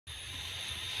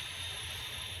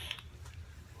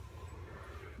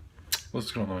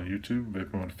What's going on YouTube?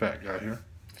 Vaping with Fat Guy here.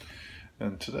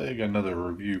 And today I got another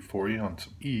review for you on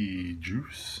some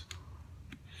Ejuice.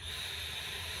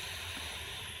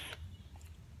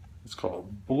 It's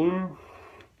called Blue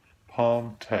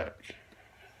Palm Tack.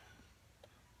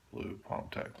 Blue Palm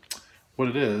Tack. What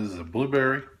it is a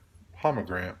blueberry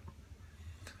pomegranate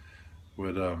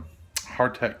with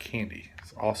hardtack candy.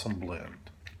 It's an awesome blend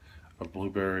of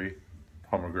blueberry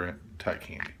pomegranate tack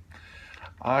candy.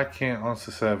 I can't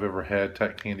honestly say I've ever had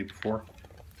tack candy before,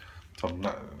 so I'm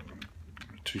not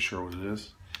too sure what it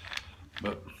is.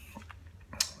 But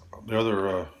the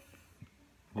other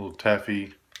little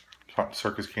taffy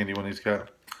circus candy one he's got,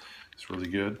 it's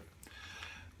really good.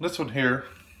 This one here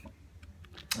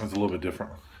is a little bit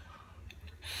different.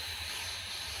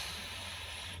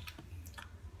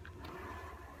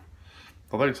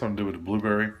 I think it's something to do with the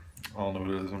blueberry. I don't know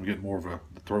what it is. I'm getting more of a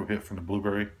throat hit from the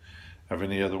blueberry of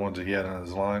any other ones that he had on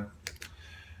his line.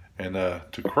 And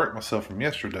to correct myself from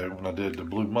yesterday when I did the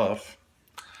blue muff,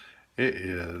 it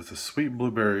is a sweet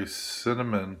blueberry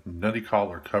cinnamon nutty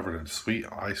collar covered in sweet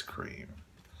ice cream.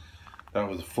 That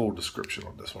was a full description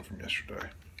on this one from yesterday.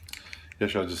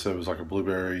 Yesterday I just said it was like a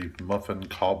blueberry muffin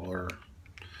cobbler.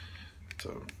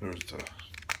 So there was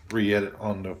a re-edit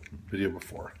on the video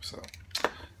before. So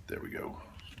there we go.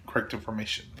 Correct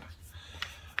information.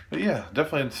 But yeah,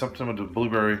 definitely something with the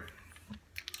blueberry.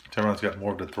 Tamaryn's got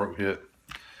more of the throat hit.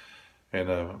 And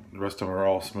the rest of them are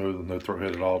all smooth and no throat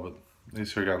hit at all. But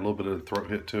these here got a little bit of the throat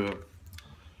hit to it.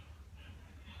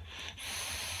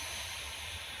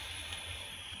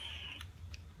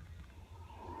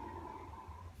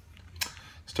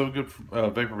 Still good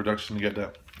vapor production. You got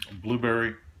that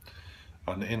blueberry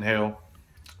on the inhale.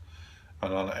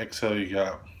 And on the exhale you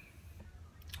got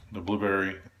the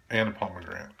blueberry and the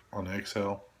pomegranate on the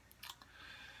exhale.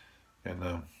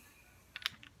 And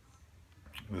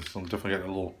this one definitely got a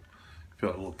little,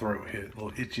 feel a little throat hit, a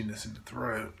little itchiness in the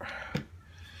throat.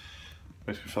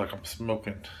 Makes me feel like I'm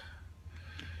smoking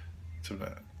some of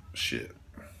that shit.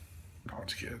 No, I'm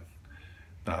just kidding.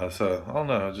 Nah, it's I don't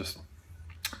know, just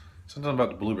something about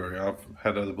the blueberry. I've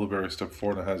had other blueberry stuff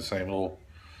before and it has the same little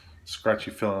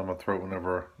scratchy feeling in my throat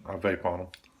whenever I vape on them.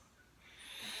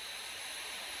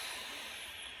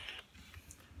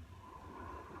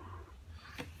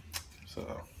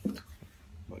 So,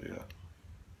 but yeah.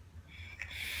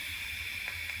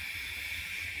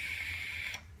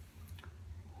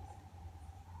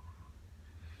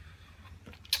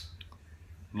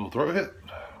 Little throat hit.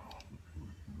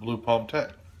 Blue Palm Tack.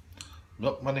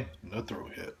 Milk money, no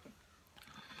throat hit.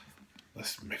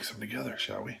 Let's mix them together,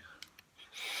 shall we?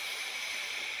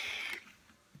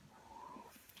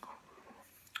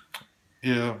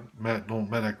 Yeah, Matt,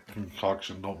 don't that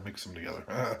concoction, don't mix them together.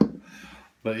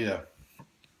 But yeah,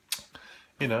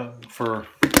 you know, for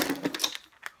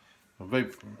a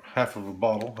vape, half of a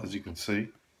bottle, as you can see,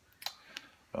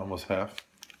 almost half.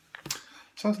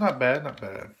 So it's not bad, not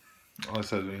bad. Like I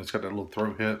said, it's got that little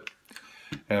throat hit.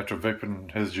 And after vaping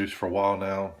his juice for a while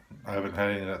now, I haven't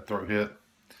had any of that throat hit.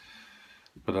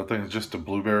 But I think it's just the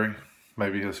blueberry.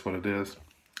 Maybe that's what it is.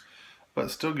 But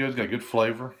it's still good. It's got good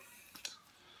flavor.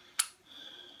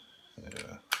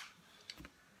 Yeah.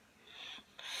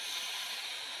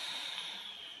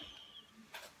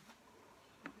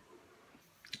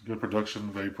 Good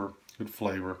production, vapor, good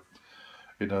flavor.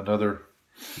 And another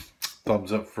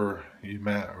thumbs up for you,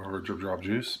 Matt, or Drip Drop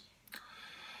Juice.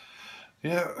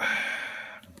 Yeah,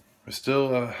 it's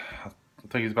still, I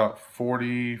think it's about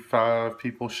 45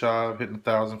 people shy of hitting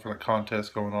 1,000 for the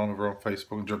contest going on over on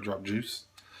Facebook and Drip Drop Juice.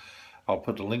 I'll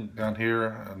put the link down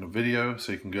here in the video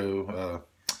so you can go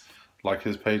like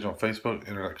his page on Facebook,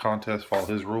 enter that contest, follow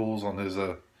his rules on his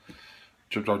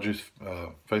Drip Drop Juice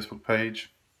Facebook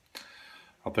page.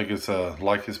 I think it's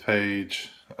like his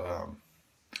page,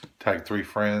 tag 3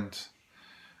 friends,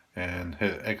 and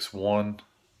hit X1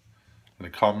 in the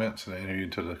comments and enter you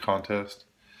into the contest.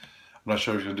 I'm not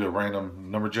sure if he's going to do a random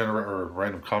number generator or a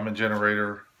random comment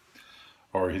generator,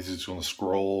 or he's just going to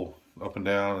scroll up and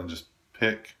down and just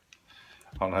pick.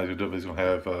 I don't know how he's going to do it. He's going to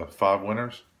have 5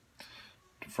 winners.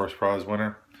 The first prize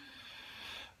winner,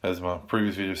 as my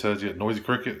previous video says, you get Noisy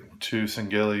Cricket, 2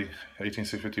 Singeli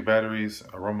 18650 batteries,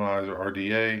 Aromanizer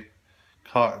RDA,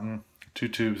 cotton, 2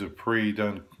 tubes of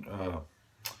pre-done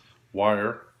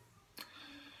wire,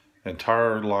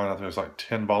 entire line. I think there's like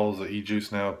 10 bottles of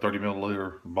Ejuice now, 30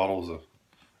 milliliter bottles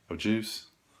of juice.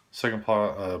 Second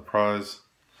prize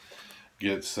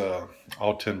gets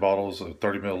all 10 bottles of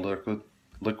 30 ml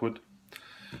liquid.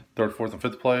 Third, fourth, and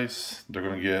fifth place, they're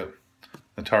going to get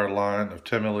entire line of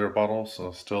 10 milliliter bottles,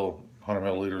 so still 100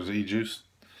 milliliters of Ejuice.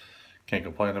 Can't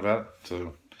complain about it.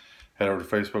 So head over to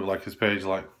Facebook, like his page,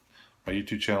 like my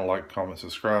YouTube channel, like, comment,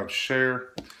 subscribe, share.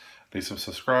 Need some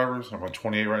subscribers. I'm on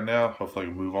 28 right now. Hopefully I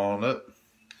can move on up.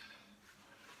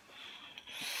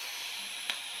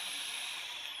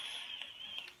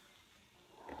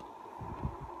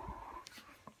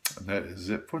 And that is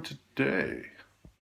it for today.